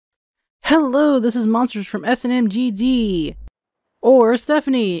Hello, this is Monsters from SnMGD, or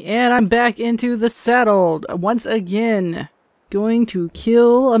Stephanie, and I'm back into the saddle once again, going to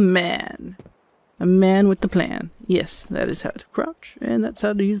kill a man. A man with the plan. Yes, that is how to crouch, and that's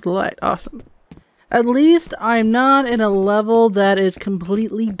how to use the light. Awesome. At least I'm not in a level that is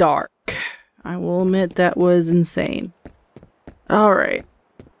completely dark. I will admit that was insane. Alright.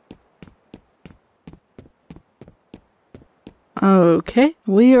 Okay,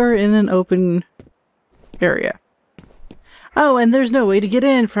 we are in an open area. Oh, and there's no way to get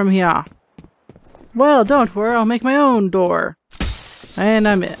in from here. Well, don't worry, I'll make my own door. And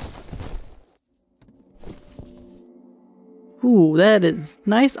I'm in. Ooh, that is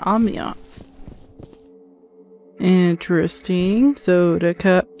nice ambiance. Interesting. Soda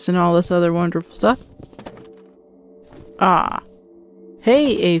cups and all this other wonderful stuff. Ah.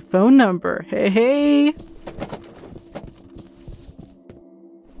 Hey, a phone number. Hey, hey.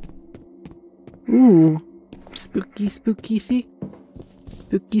 Ooh. Spooky, spooky, see?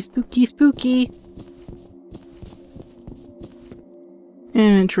 Spooky, spooky, spooky.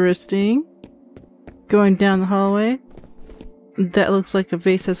 Interesting. Going down the hallway. That looks like a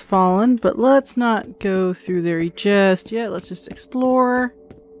vase has fallen, but let's not go through there just yet. Let's just explore.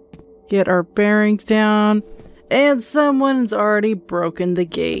 Get our bearings down. And someone's already broken the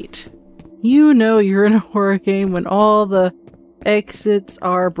gate. You know you're in a horror game when all the exits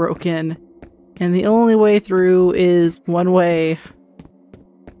are broken. And the only way through is one way.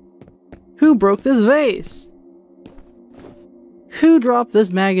 Who broke this vase? Who dropped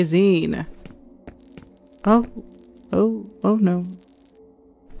this magazine? Oh no.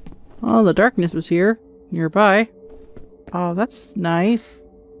 Oh, the darkness was here, nearby. Oh, that's nice.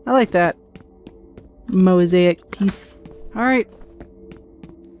 I like that mosaic piece. Alright.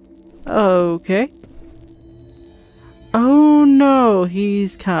 Okay. Oh no,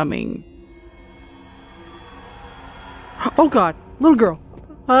 he's coming. Oh god, little girl.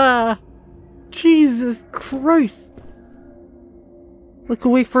 Ah, Jesus Christ. Look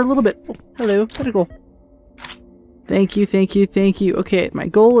away for a little bit. Oh, hello, tentacle. Thank you, thank you, thank you. Okay, my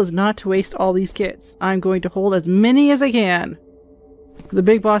goal is not to waste all these kits. I'm going to hold as many as I can. For the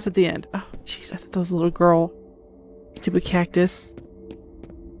big boss at the end. Oh, jeez, I thought that was a little girl. Stupid cactus.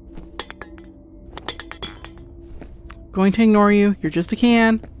 Going to ignore you. You're just a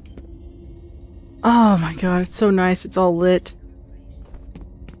can. Oh my god, it's so nice. It's all lit.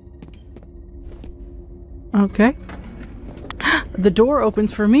 Okay. The door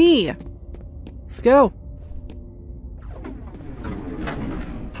opens for me. Let's go.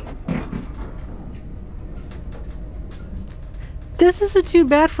 This isn't too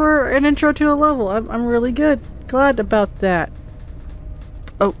bad for an intro to a level. I'm really glad about that.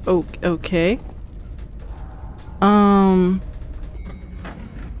 Oh, okay.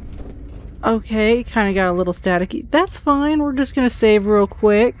 Okay, kind of got a little staticky. That's fine. We're just gonna save real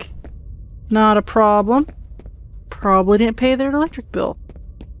quick. Not a problem. Probably didn't pay their electric bill.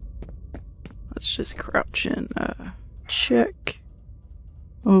 Let's just crouch and check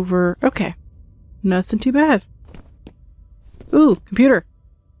over. Okay, nothing too bad. Ooh, computer.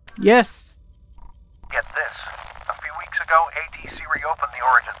 Yes. Get this. A few weeks ago, ATC reopened the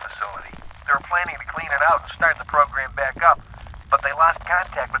Origin facility. They were planning to clean it out and start the program back up, but they lost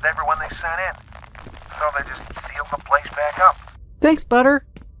contact with everyone they sent in. So they just sealed the place back up. Thanks, Butter.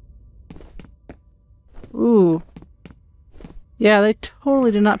 Ooh. Yeah, they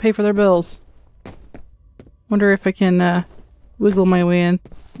totally did not pay for their bills. Wonder if I can wiggle my way in.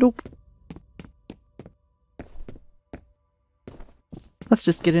 Nope. Let's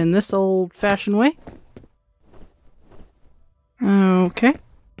just get in this old-fashioned way. Okay.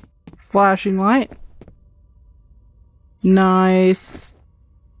 Flashing light. Nice.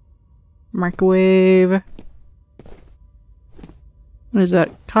 Microwave. What is that?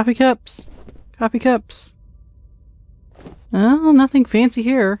 Coffee cups? Coffee cups. Oh, nothing fancy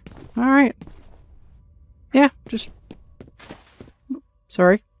here. Alright. Yeah, just...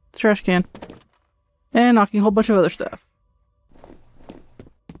 Sorry. The trash can. And knocking a whole bunch of other stuff.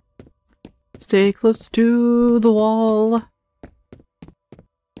 Stay close to the wall.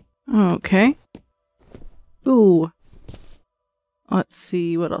 Okay. Ooh. Let's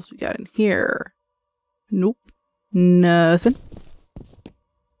see what else we got in here. Nope. Nothing.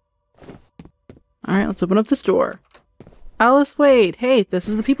 Alright, let's open up this door. Alice Wade. Hey, this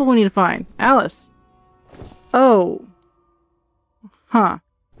is the people we need to find. Alice. Oh. Huh.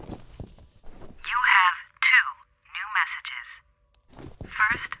 You have 2 new messages.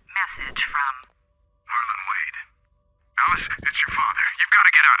 First message from Harlan Wade. Alice, it's your father. You've got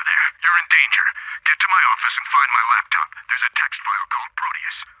to get out of there. You're in danger. Get to my office and find my laptop. There's a text file called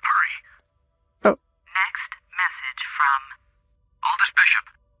Proteus. Hurry.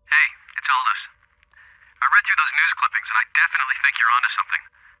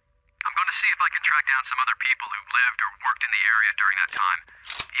 lived or worked in the area during that time.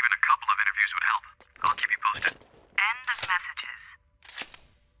 Even a couple of interviews would help. I'll keep you posted. End of messages.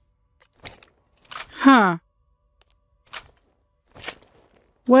 Huh.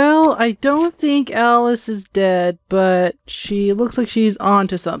 Well, I don't think Alice is dead, but she looks like she's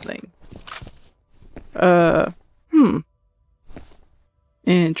onto something.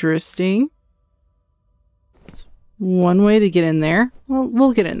 Interesting. It's one way to get in there. Well,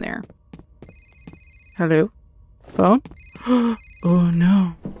 we'll get in there. Hello? Phone? Oh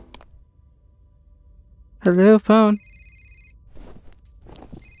no. Hello, phone.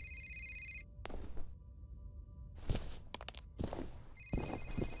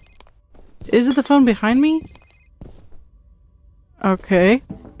 Is it the phone behind me? Okay.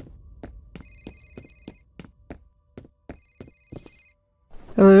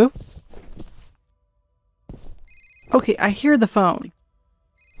 Hello? Okay, I hear the phone.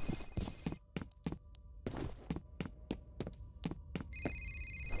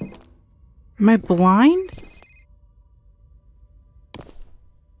 Am I blind?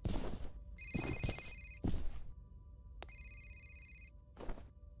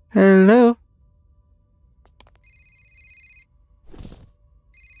 Hello?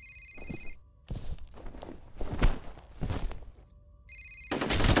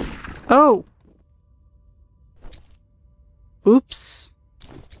 Oh! Oops.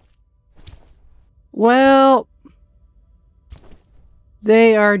 Well,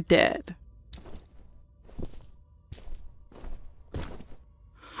 they are dead.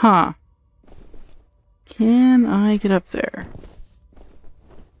 Huh. Can I get up there?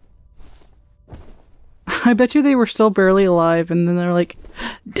 I bet you they were still barely alive and then they're like,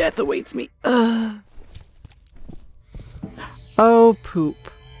 death awaits me. Ugh. Oh, poop.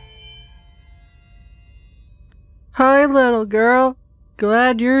 Hi, little girl.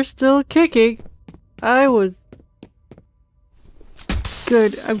 Glad you're still kicking. I was...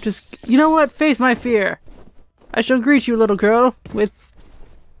 Good. I'm just... You know what? Face my fear. I shall greet you, little girl, with...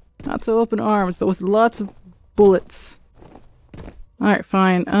 Not so open arms, but with lots of bullets. Alright,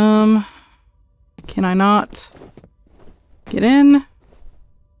 fine. Can I not get in?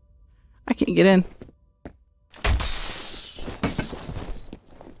 I can't get in.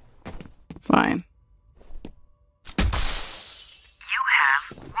 Fine. You have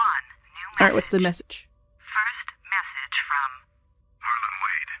one new message. Alright, what's the message? First message from Harlan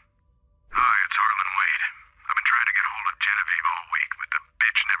Wade. Hi, it's Harlan Wade. I've been trying to get hold of Genevieve all week, but the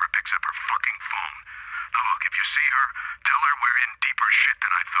bitch never picks up her fucking phone. Now look, if you see her, tell her we're in deeper shit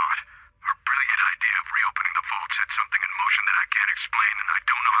than I thought. Her brilliant idea of reopening the vault set something in motion that I can't explain, and I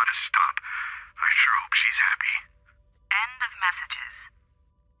don't know how to stop. I sure hope she's happy. end of messages.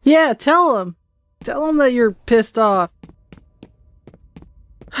 Yeah, tell him. Tell him that you're pissed off.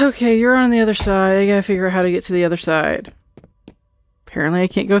 Okay, you're on the other side. I gotta figure out how to get to the other side. Apparently I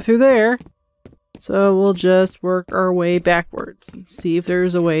can't go through there. So we'll just work our way backwards and see if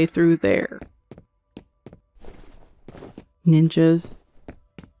there's a way through there. Ninjas.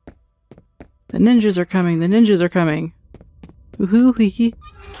 The ninjas are coming. The ninjas are coming. Woohoo hee hee.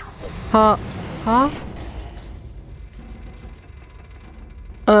 Ha. Ha?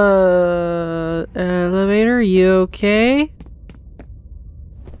 Elevator, you okay?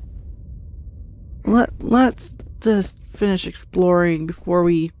 Let's just finish exploring before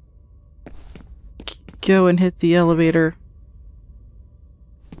we go and hit the elevator.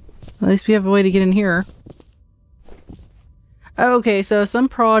 At least we have a way to get in here. Okay, so some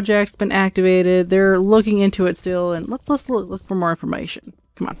project's been activated. They're looking into it still, and let's look for more information.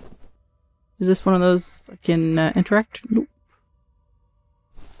 Come on. Is this one of those I can interact? Nope.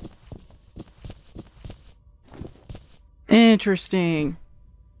 Interesting.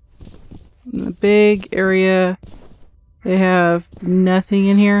 In the big area, they have nothing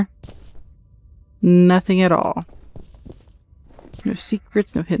in here. Nothing at all. No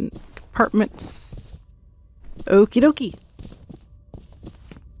secrets, no hidden compartments. Okie dokie.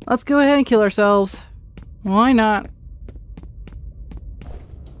 Let's go ahead and kill ourselves. Why not?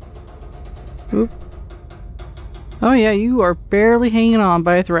 Oop. Oh yeah, you are barely hanging on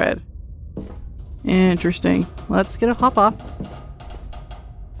by a thread. Interesting. Let's get a hop off.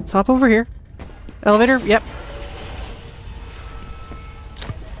 Let's hop over here. Elevator? Yep.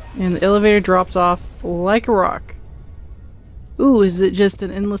 And the elevator drops off like a rock. Ooh, is it just an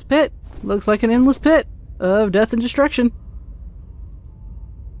endless pit? Looks like an endless pit of death and destruction.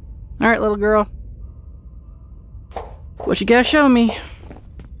 Alright, little girl. What you gotta show me?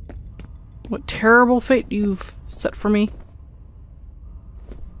 What terrible fate you've set for me.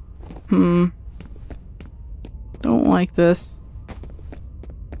 Don't like this.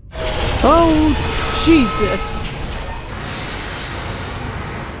 Oh, Jesus!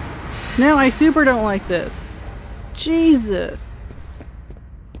 Now I super don't like this. Jesus!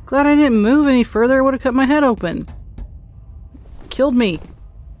 Glad I didn't move any further, I would have cut my head open. Killed me.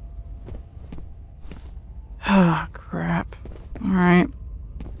 Ah, crap. Alright.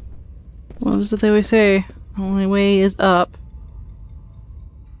 What was it they always say? The only way is up.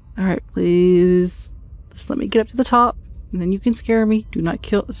 Alright, please. Just let me get up to the top, and then you can scare me. Do not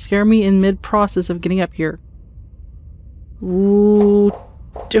scare me in mid-process of getting up here. Ooh.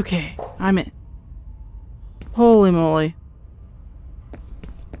 Okay, I'm in. Holy moly.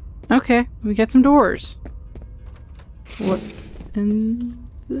 Okay, we got some doors. What's in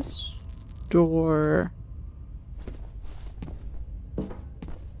this door?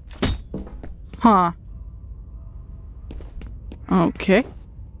 Huh. Okay.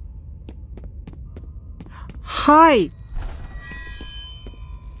 Hi!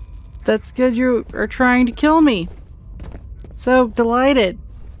 That's good you are trying to kill me. So delighted.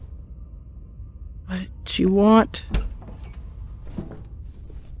 What did you want?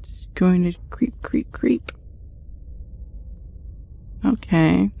 Just going to creep, creep, creep.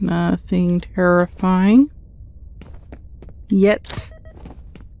 Okay, nothing terrifying. Yet.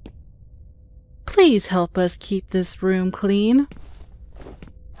 Please help us keep this room clean.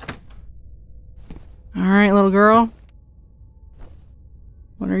 Alright, little girl.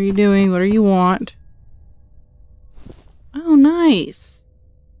 What are you doing? What do you want? Oh, nice.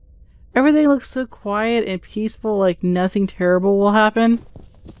 Everything looks so quiet and peaceful, like nothing terrible will happen.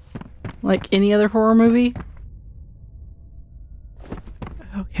 Like any other horror movie.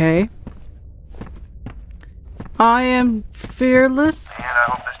 Okay. I am fearless. And I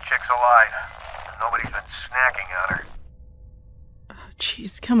hope this chick's alive. Nobody's been snacking on her. Oh,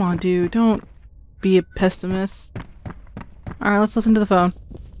 jeez, come on, dude. Don't be a pessimist. Alright, let's listen to the phone.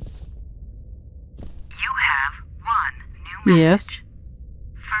 You have one new message. Yes.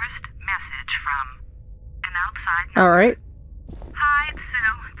 First message from an outside number. Alright. Hi, it's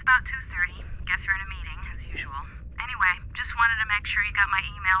Sue. It's about 2:30. Guess you're in a meeting, as usual. Anyway, just wanted to make sure you got my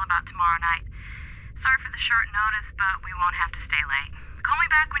email about tomorrow night. Sorry for the short notice, but we won't have to stay late. Call me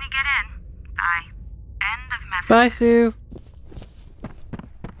back when you get in. Bye. End of message. Bye, Sue.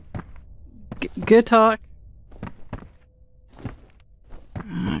 Good talk.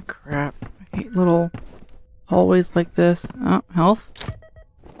 Ah, crap. I hate little hallways like this. Oh, health.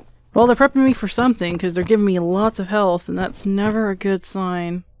 Well, they're prepping me for something, because they're giving me lots of health, and that's never a good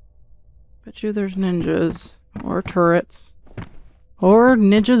sign. Bet you there's ninjas. Or turrets. Or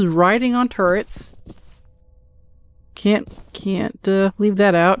ninjas riding on turrets. Can't leave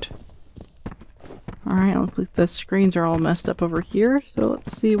that out. Alright, looks like the screens are all messed up over here, so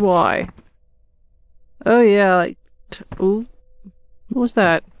let's see why. Oh yeah, like... oh. What was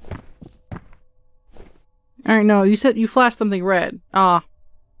that? Alright, no, you said you flashed something red. Ah.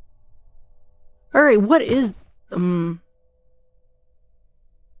 Alright, what is...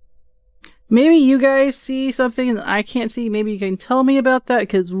 Maybe you guys see something that I can't see. Maybe you can tell me about that,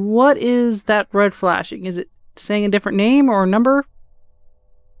 because what is that red flashing? Is it saying a different name or number?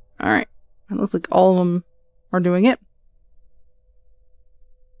 Alright. It looks like all of them are doing it.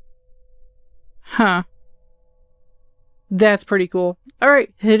 Huh. That's pretty cool.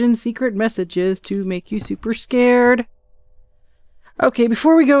 Alright, hidden secret messages to make you super scared. Okay,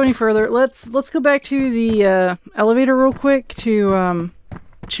 before we go any further, let's go back to the elevator real quick to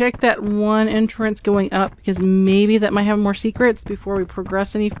check that one entrance going up, because maybe that might have more secrets before we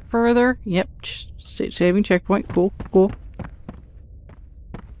progress any further. Yep, saving checkpoint. Cool, cool.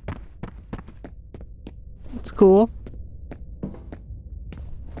 It's cool.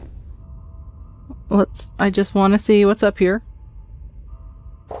 I just want to see what's up here.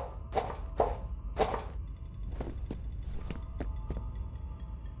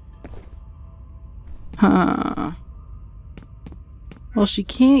 Huh. Well, she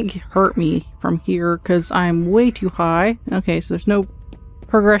can't hurt me from here because I'm way too high. Okay, so there's no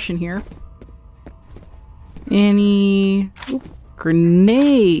progression here. Any... Ooh,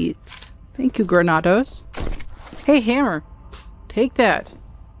 grenades. Thank you, Granados. Hey, hammer. Take that.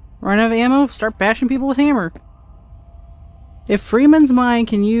 Run out of ammo? Start bashing people with hammer. If Freeman's mind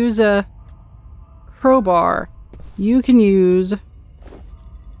can use a crowbar, you can use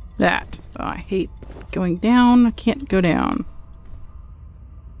that. Oh, I hate going down. I can't go down.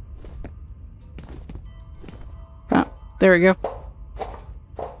 Oh, there we go.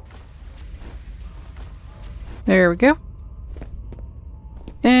 There we go.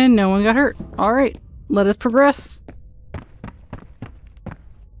 And no one got hurt. Alright, let us progress.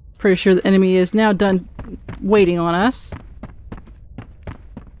 Pretty sure the enemy is now done waiting on us.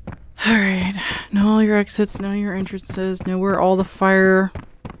 Alright, Know all your exits, know your entrances, know where all the fire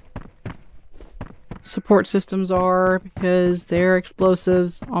support systems are because they're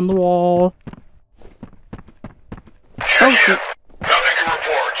explosives on the wall. Oh shit. Nothing to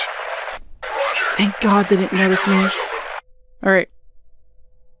report. Roger. Thank God they didn't notice me. Alright.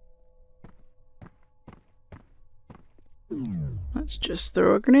 Let's just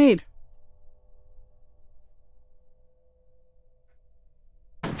throw a grenade.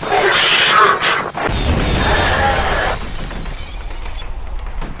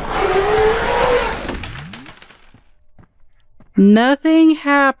 Nothing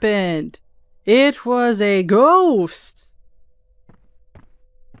happened. It was a ghost.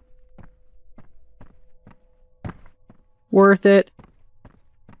 Worth it.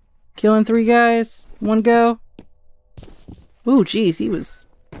 Killing 3 guys. 1 go. Ooh, geez, he was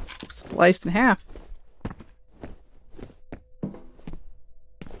spliced in half.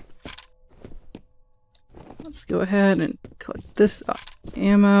 Let's go ahead and collect this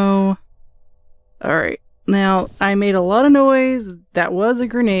ammo. Alright. Now, I made a lot of noise. That was a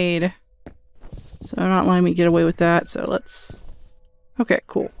grenade. So they're not letting me get away with that. So let's... Okay,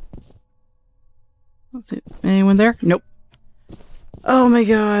 cool. Let's see. Anyone there? Nope. Oh my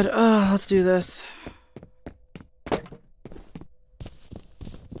god. Oh, let's do this.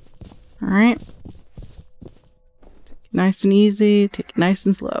 Alright. Take it nice and easy. Take it nice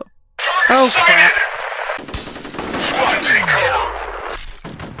and slow. Oh crap. Squad, take cover.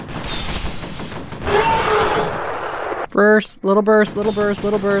 Burst, little burst, little burst,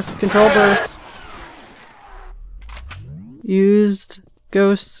 little burst. Control burst. Used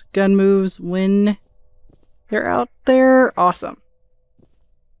ghosts, gun moves when they're out there. Awesome.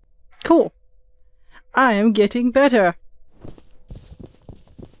 Cool. I am getting better.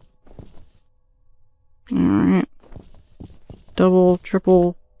 Alright. Double,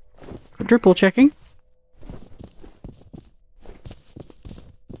 triple, quadruple checking.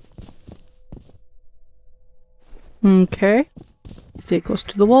 Okay. Stay close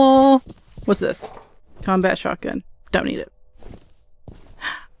to the wall. What's this? Combat shotgun. Don't need it.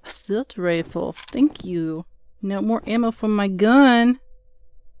 Assault rifle. Thank you. No more ammo for my gun.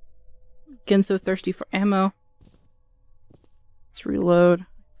 Getting so thirsty for ammo. Let's reload. I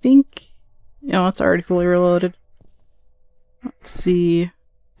think... No, it's already fully reloaded. Let's see.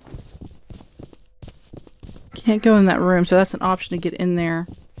 Can't go in that room, so that's an option to get in there.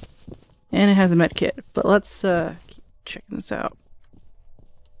 And it has a med kit. But let's keep checking this out.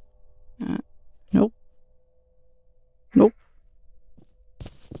 Nope. Nope.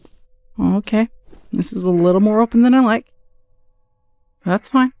 Okay. This is a little more open than I like. That's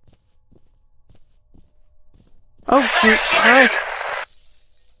fine. Oh shoot. Alright.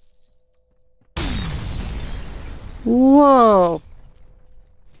 Whoa.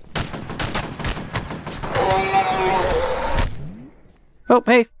 Oh,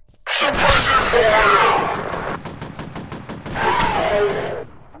 hey.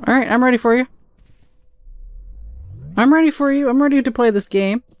 Alright, I'm ready for you. I'm ready for you. I'm ready to play this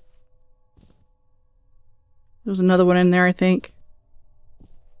game. There's another one in there, I think.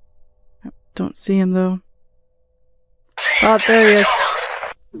 Don't see him, though. Oh, there he is.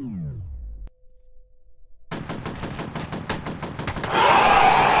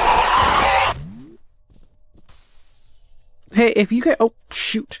 Hey, if you get... Oh,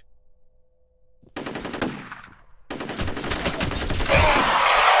 shoot.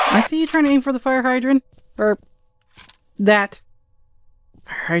 I see you trying to aim for the fire hydrant. Or... that.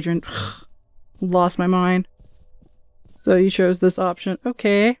 Fire hydrant. Lost my mind. So you chose this option.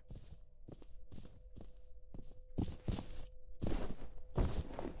 Okay.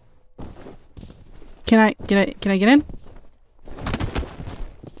 Can I get in?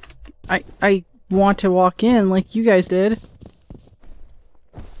 I want to walk in like you guys did.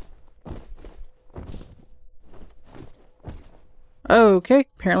 Okay,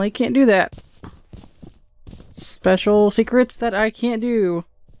 apparently can't do that. Special secrets that I can't do.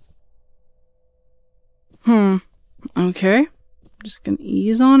 Okay. I'm just gonna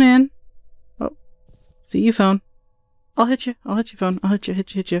ease on in. Oh. See you, phone. I'll hit you. I'll hit you, phone. I'll hit you.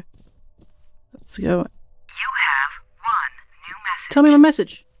 Let's go. You have one new message. Tell me my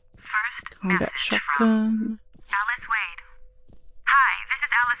message. First Combat message shotgun. from Alice Wade. Hi, this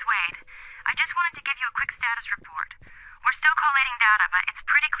is Alice Wade. I just wanted to give you a quick status report. We're still collating data, but it's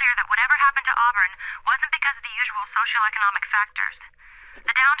pretty clear that whatever happened to Auburn wasn't because of the usual socioeconomic factors.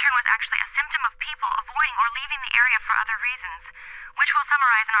 The downturn was actually a symptom of people avoiding or leaving the area for other reasons, which we'll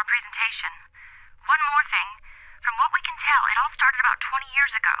summarize in our presentation. One more thing. From what we can tell, it all started about 20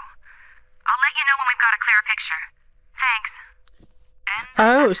 years ago. I'll let you know when we've got a clearer picture. Thanks. End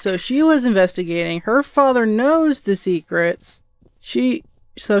Oh, so she was investigating. Her father knows the secrets.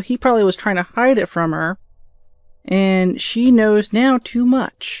 So he probably was trying to hide it from her. And she knows now too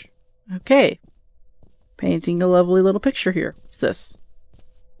much. Okay. Painting a lovely little picture here. What's this?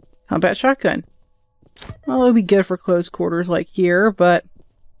 Combat shotgun. Well, it would be good for close quarters like here, but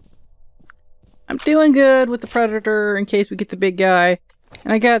I'm doing good with the Predator in case we get the big guy.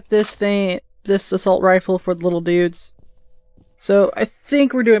 And I got this assault rifle for the little dudes. So I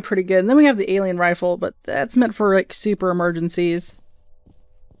think we're doing pretty good. And then we have the alien rifle, but that's meant for like super emergencies.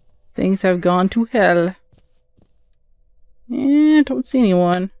 Things have gone to hell. And don't see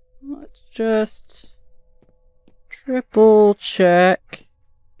anyone. Let's just triple check.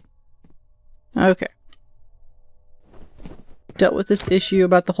 Okay. Dealt with this issue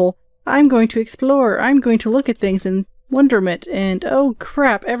about the whole, I'm going to explore, I'm going to look at things in wonderment, and oh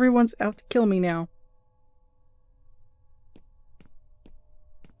crap, everyone's out to kill me now.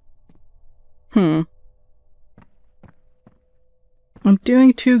 I'm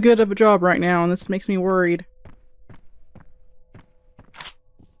doing too good of a job right now, and this makes me worried.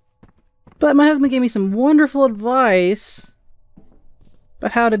 But my husband gave me some wonderful advice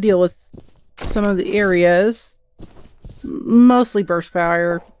about how to deal with some of the areas. Mostly burst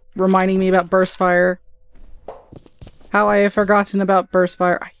fire, reminding me about burst fire. How I have forgotten about burst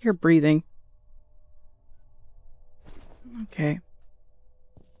fire. I hear breathing. Okay.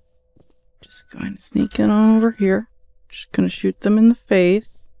 Just going to sneak in on over here. Just gonna shoot them in the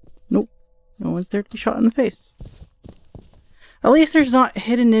face. Nope. No one's there to be shot in the face. At least there's not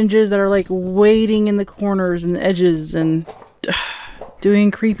hidden ninjas that are like waiting in the corners and the edges and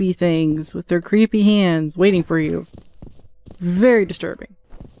doing creepy things with their creepy hands waiting for you. Very disturbing.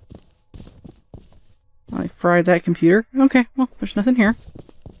 I fried that computer. Okay, well, there's nothing here.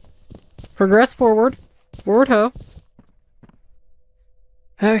 Progress forward. Forward ho.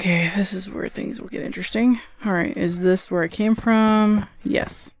 Okay, this is where things will get interesting. Alright, is this where I came from?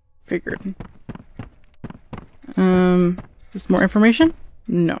 Yes. Figured. Is this more information?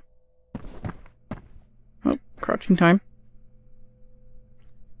 No. Oh, crouching time.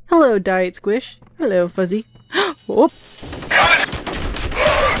 Hello, Diet Squish. Hello, Fuzzy. Whoop!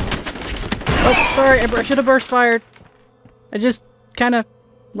 Oh, sorry, I should have burst fired. I just kind of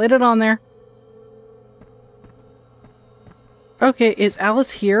laid it on there. Okay, is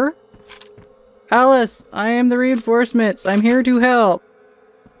Alice here? Alice, I am the reinforcements. I'm here to help.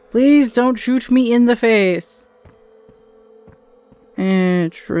 Please don't shoot me in the face.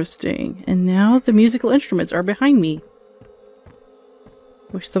 Interesting. And now the musical instruments are behind me.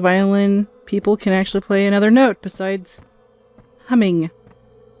 Wish the violin people can actually play another note besides humming.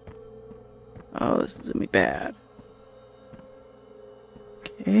 Oh, this is gonna be bad.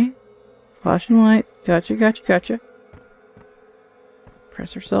 Okay. Flashing lights. Gotcha, gotcha, gotcha.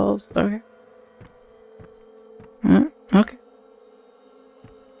 Press ourselves. Okay. Okay.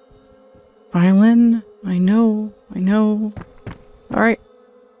 Violin. I know. I know. Alright.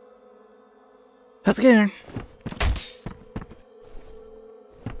 Let's get in.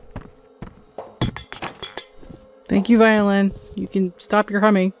 Thank you, violin. You can stop your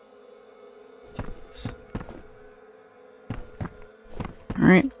humming.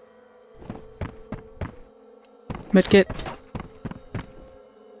 Alright. Medkit.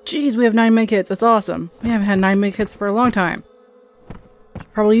 Jeez, we have 9 medkits. That's awesome. We haven't had 9 medkits for a long time.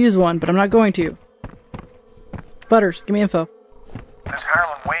 Should probably use one, but I'm not going to. Butters, give me info. This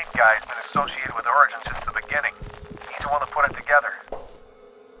Harlan Wade guy's been associated with Origin since the beginning. He's the one that put it together.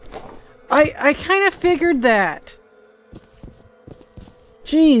 I kind of figured that.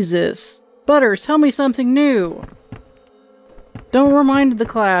 Jesus. Butters, tell me something new. Don't remind the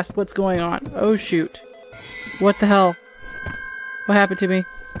class what's going on. Oh shoot. What the hell? What happened to me?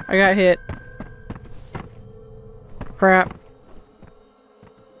 I got hit. Crap.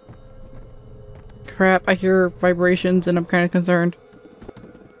 Crap, I hear vibrations and I'm kind of concerned.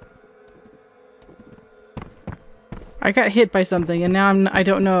 I got hit by something and now I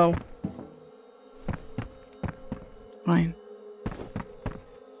don't know. Fine.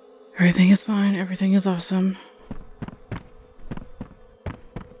 Everything is fine. Everything is awesome.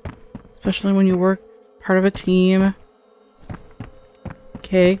 Especially when you work part of a team.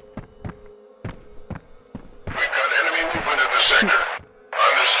 Okay. We've got enemy movement in the sector.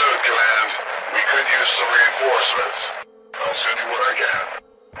 Understood, Command. We could use some reinforcements. I'll send you what I can.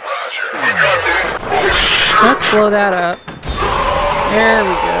 Roger. We got this. Let's blow that up. There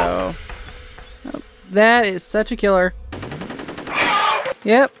we go. Oh, that is such a killer.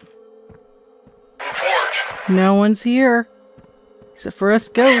 Yep. Report. No one's here. Except for us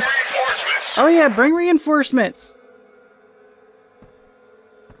ghosts. Reinforcements. Oh yeah, bring reinforcements.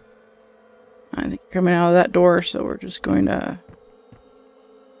 I think you're coming out of that door, so we're just going to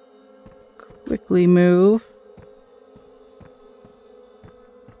quickly move.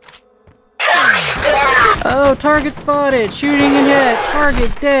 Oh, target spotted! Shooting in head!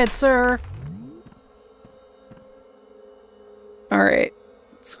 Target dead, sir! Alright.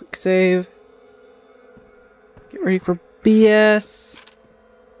 Let's quick save. Get ready for BS.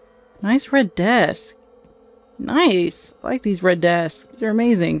 Nice red desk. Nice! I like these red desks. These are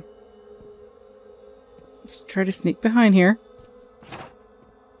amazing. Let's try to sneak behind here.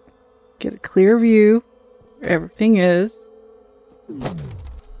 Get a clear view where everything is.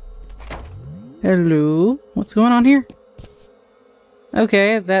 Hello? What's going on here?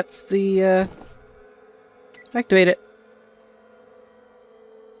 Okay, that's the, activate it.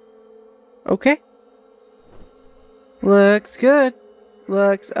 Okay. Looks good.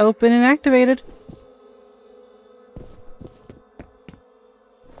 Looks open and activated.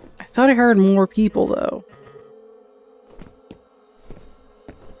 I thought I heard more people, though.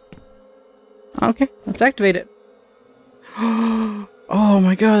 Okay, let's activate it. Oh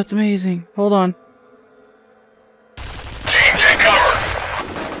my god, that's amazing. Hold on. Team, take cover!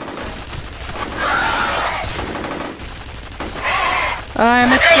 I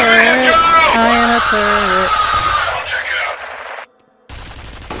am a turret. I am a turret. I'll check it out.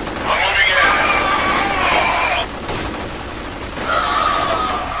 I'm moving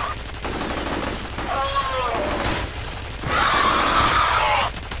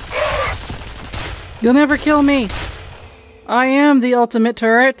in. You'll never kill me. I am the ultimate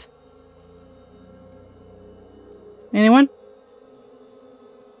turret. Anyone?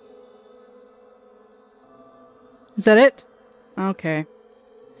 Is that it? Okay.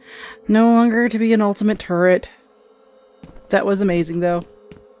 No longer to be an ultimate turret. That was amazing, though.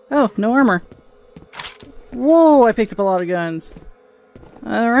 Oh, no armor. Whoa, I picked up a lot of guns.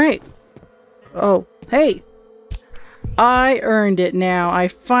 Alright. Oh, hey! I earned it now. I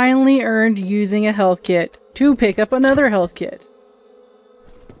finally earned using a health kit to pick up another health kit.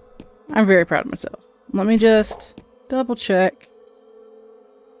 I'm very proud of myself. Let me just double check.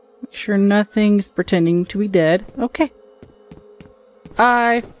 Make sure nothing's pretending to be dead. Okay.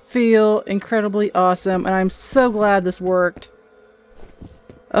 I feel incredibly awesome, and I'm so glad this worked.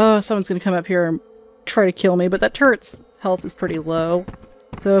 Oh, someone's gonna come up here and try to kill me, but that turret's health is pretty low.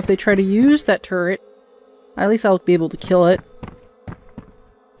 So if they try to use that turret, at least I'll be able to kill it.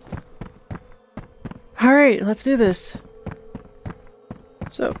 Alright, let's do this.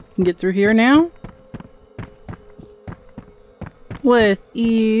 So, we can get through here now. With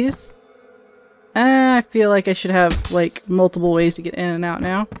ease. I feel like I should have, like, multiple ways to get in and out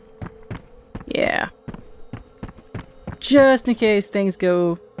now. Yeah. Just in case things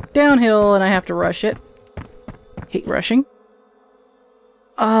go downhill and I have to rush it. Hate rushing.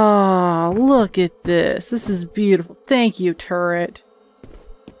 Ah, look at this. This is beautiful. Thank you, turret.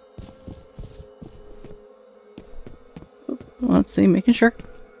 Let's see, making sure.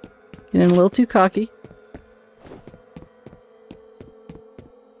 Getting a little too cocky.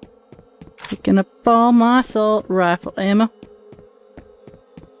 Picking up all my assault rifle ammo.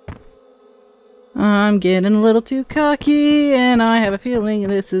 I'm getting a little too cocky, and I have a feeling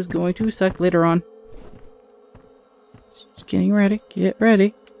this is going to suck later on. Just getting ready. Get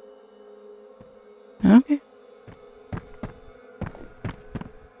ready. Okay.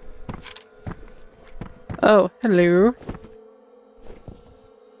 Oh, hello.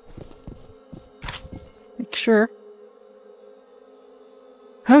 Make sure.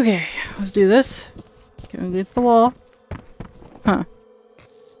 Okay, let's do this. Go against the wall. Huh.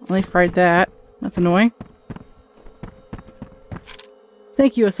 Only fried that. That's annoying.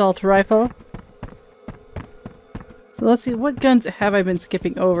 Thank you, assault rifle. So let's see, what guns have I been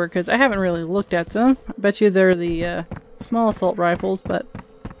skipping over? Because I haven't really looked at them. I bet you they're the small assault rifles, but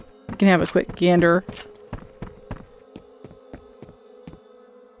we can have a quick gander.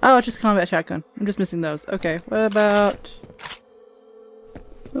 Oh, it's just combat shotgun. I'm just missing those. Okay, what about...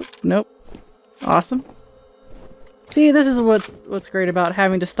 Oh, nope. Awesome. See, this is what's great about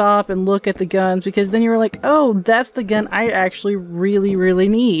having to stop and look at the guns, because then you're like, oh, that's the gun I actually really, really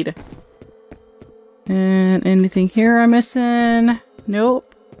need. And anything here I'm missing?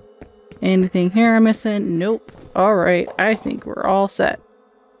 Nope. Anything here I'm missing? Nope. Alright, I think we're all set.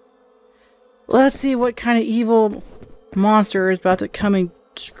 Let's see what kind of evil monster is about to come and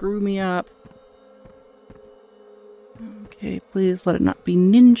screw me up. Okay, please let it not be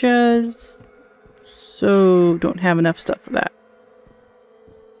ninjas. So, don't have enough stuff for that.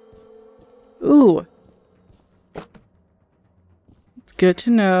 Ooh. It's good to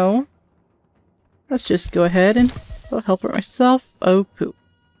know. Let's just go ahead and help her myself. Oh, poop.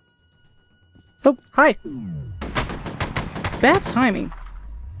 Oh, hi. Bad timing.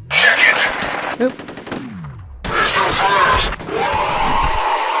 Check it. Oop. There's no flares.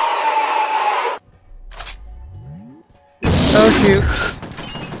 Oh, shoot.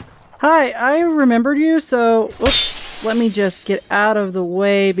 Hi, I remembered you, so... Oops. Let me just get out of the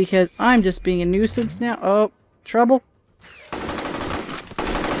way because I'm just being a nuisance now. Oh, trouble.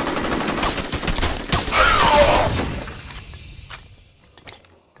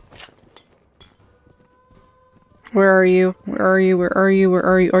 Where are you? Where are you? Where are you? Where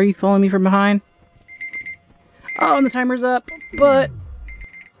are you? Are you following me from behind? Oh, and the timer's up, but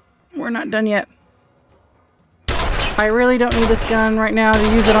we're not done yet. I really don't need this gun right now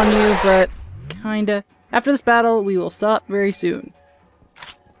to use it on you, but kinda. After this battle, we will stop very soon.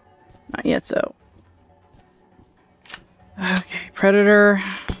 Not yet, though. Okay, Predator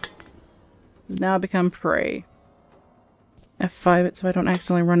has now become prey. F5 it so I don't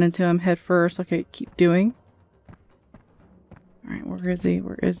accidentally run into him head first. Okay, keep doing. Alright, where is he?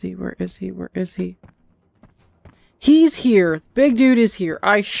 Where is he? Where is he? Where is he? He's here! The big dude is here.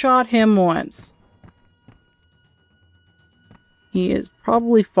 I shot him once. He is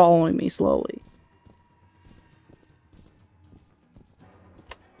probably following me slowly.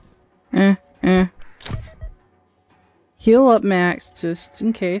 Heal up, Max, just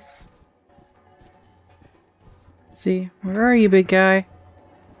in case. Let's see, where are you, big guy?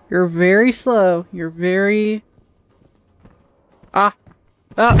 You're very slow. You're very... Ah!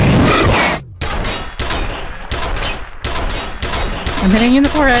 Up! I'm hitting you in the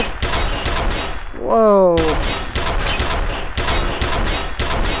forehead. Whoa.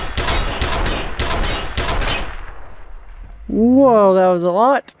 Whoa, that was a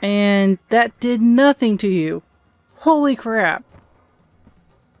lot, and that did nothing to you. Holy crap.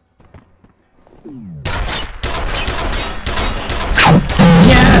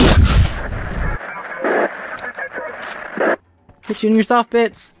 Yes! Hit you in your soft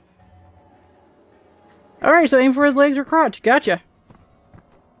bits. Alright, so aim for his legs or crotch. Gotcha.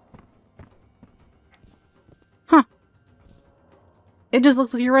 Huh. It just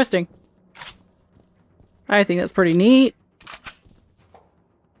looks like you're resting. I think that's pretty neat.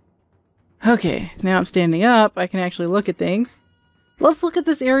 Okay, now I'm standing up. I can actually look at things. Let's look at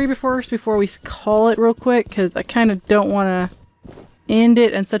this area before we call it real quick, because I kind of don't want to end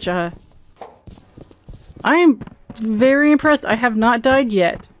it in such a... I am very impressed. I have not died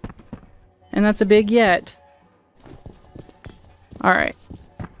yet. And that's a big yet. Alright.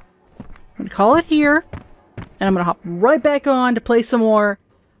 I'm going to call it here. And I'm going to hop right back on to play some more.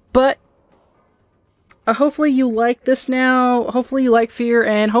 But hopefully you like this now. Hopefully you like F.E.A.R.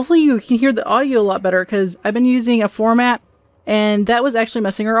 And hopefully you can hear the audio a lot better. Because I've been using a format. And that was actually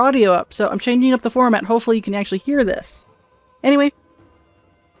messing our audio up. So I'm changing up the format. Hopefully you can actually hear this. Anyway.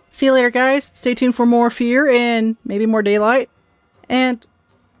 See you later, guys. Stay tuned for more F.E.A.R. and maybe more Daylight. And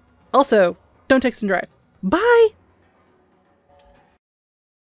also, don't text and drive. Bye!